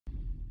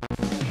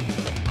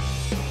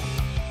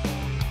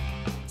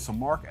So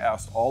Mark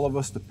asked all of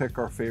us to pick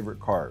our favorite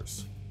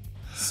cars.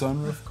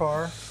 Sunroof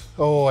car?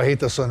 Oh, I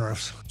hate the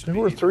sunroofs. There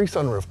were 3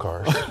 sunroof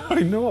cars. I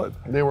know it.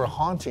 They were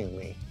haunting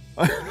me.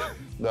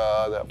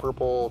 That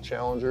purple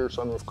Challenger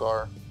sunroof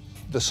car.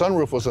 The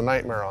sunroof was a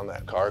nightmare on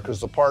that car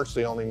because the parts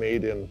they only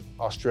made in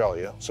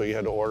Australia, so you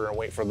had to order and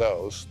wait for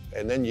those.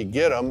 And then you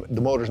get them, the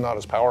motor's not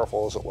as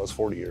powerful as it was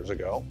 40 years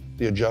ago.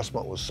 The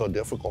adjustment was so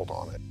difficult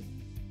on it.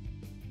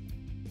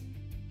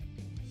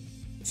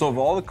 So of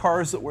all the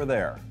cars that were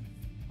there,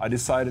 I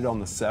decided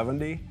on the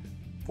 70,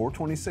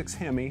 426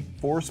 Hemi,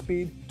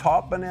 4-speed,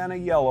 top banana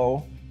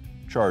yellow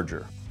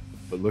Charger.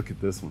 But look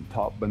at this one,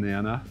 top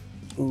banana,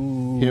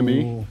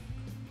 Hemi.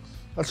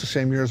 That's the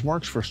same year as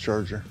Mark's first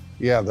Charger.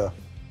 Yeah, the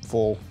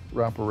full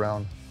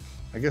wraparound.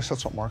 I guess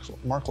that's what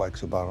Mark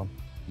likes about them.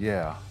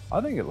 Yeah,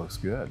 I think it looks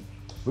good.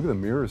 Look at the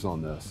mirrors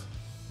on this.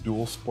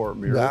 Dual sport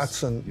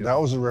mirrors. That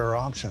was a rare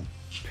option.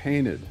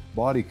 Painted,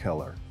 body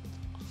color.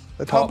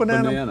 The top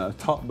banana.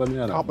 Top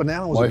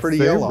banana was a pretty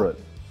yellow.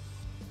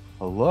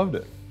 I loved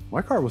it.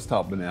 My car was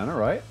top banana,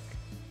 right?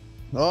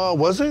 Oh,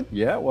 was it?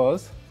 Yeah, it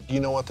was. Do you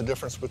know what the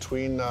difference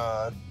between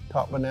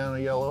top banana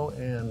yellow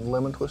and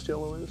lemon twist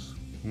yellow is?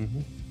 Mm-hmm.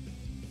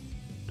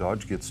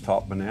 Dodge gets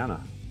top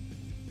banana.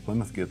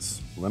 Plymouth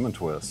gets lemon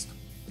twist.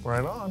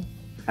 Right on.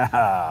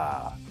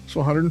 Ha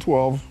So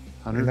 112,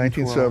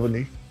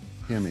 1970.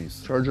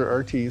 Hemis. Charger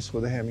RTs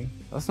with a Hemi.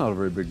 That's not a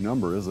very big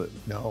number, is it?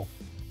 No.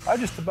 I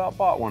just about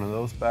bought one of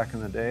those back in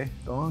the day.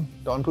 Don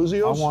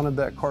Puzios? I wanted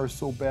that car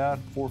so bad.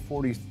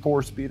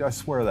 444 speed. I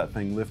swear that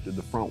thing lifted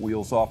the front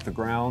wheels off the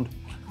ground.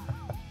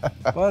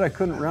 But I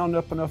couldn't round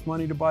up enough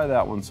money to buy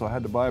that one, so I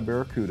had to buy a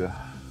Barracuda.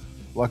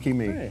 Lucky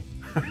me. Hey.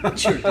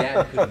 Your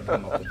dad couldn't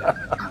come up with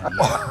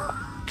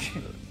that.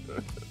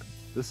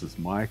 This is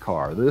my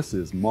car. This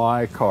is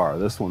my car.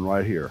 This one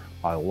right here.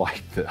 I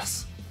like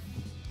this.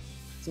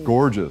 It's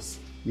gorgeous.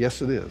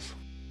 Yes, it is.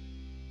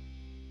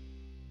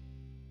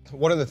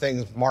 One of the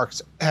things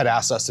Mark's had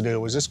asked us to do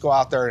was just go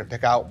out there and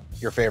pick out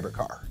your favorite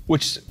car,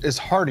 which is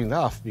hard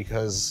enough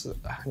because,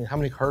 I mean, how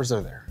many cars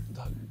are there?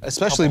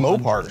 Especially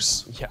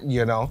Mopars,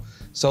 you know?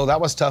 So that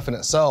was tough in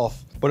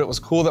itself, but it was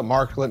cool that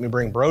Mark let me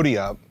bring Brody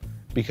up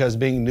because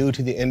being new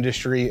to the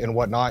industry and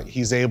whatnot,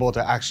 he's able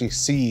to actually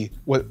see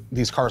what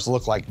these cars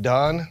look like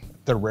done,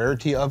 the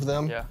rarity of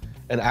them,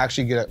 and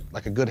actually get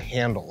like a good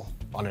handle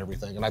on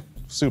everything. And I'm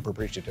super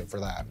appreciative for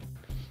that.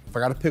 If I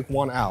got to pick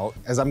one out,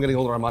 as I'm getting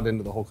older, I'm not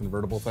into the whole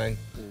convertible thing.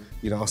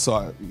 You know,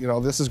 so, you know,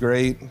 this is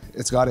great.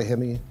 It's got a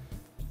Hemi,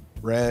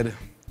 red,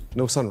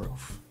 no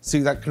sunroof.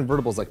 See, that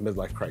convertible is like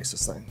midlife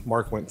crisis thing.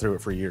 Mark went through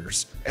it for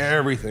years.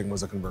 Everything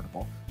was a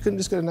convertible. Couldn't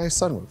just get a nice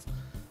sunroof.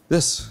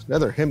 This,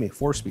 another Hemi,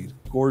 4-speed,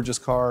 gorgeous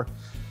car.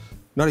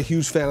 Not a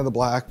huge fan of the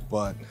black,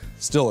 but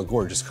still a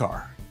gorgeous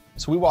car.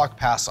 So we walked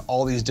past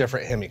all these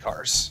different Hemi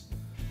cars,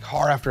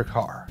 car after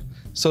car.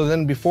 So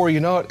then before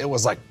you know it, it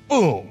was like,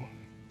 boom,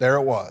 there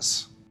it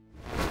was.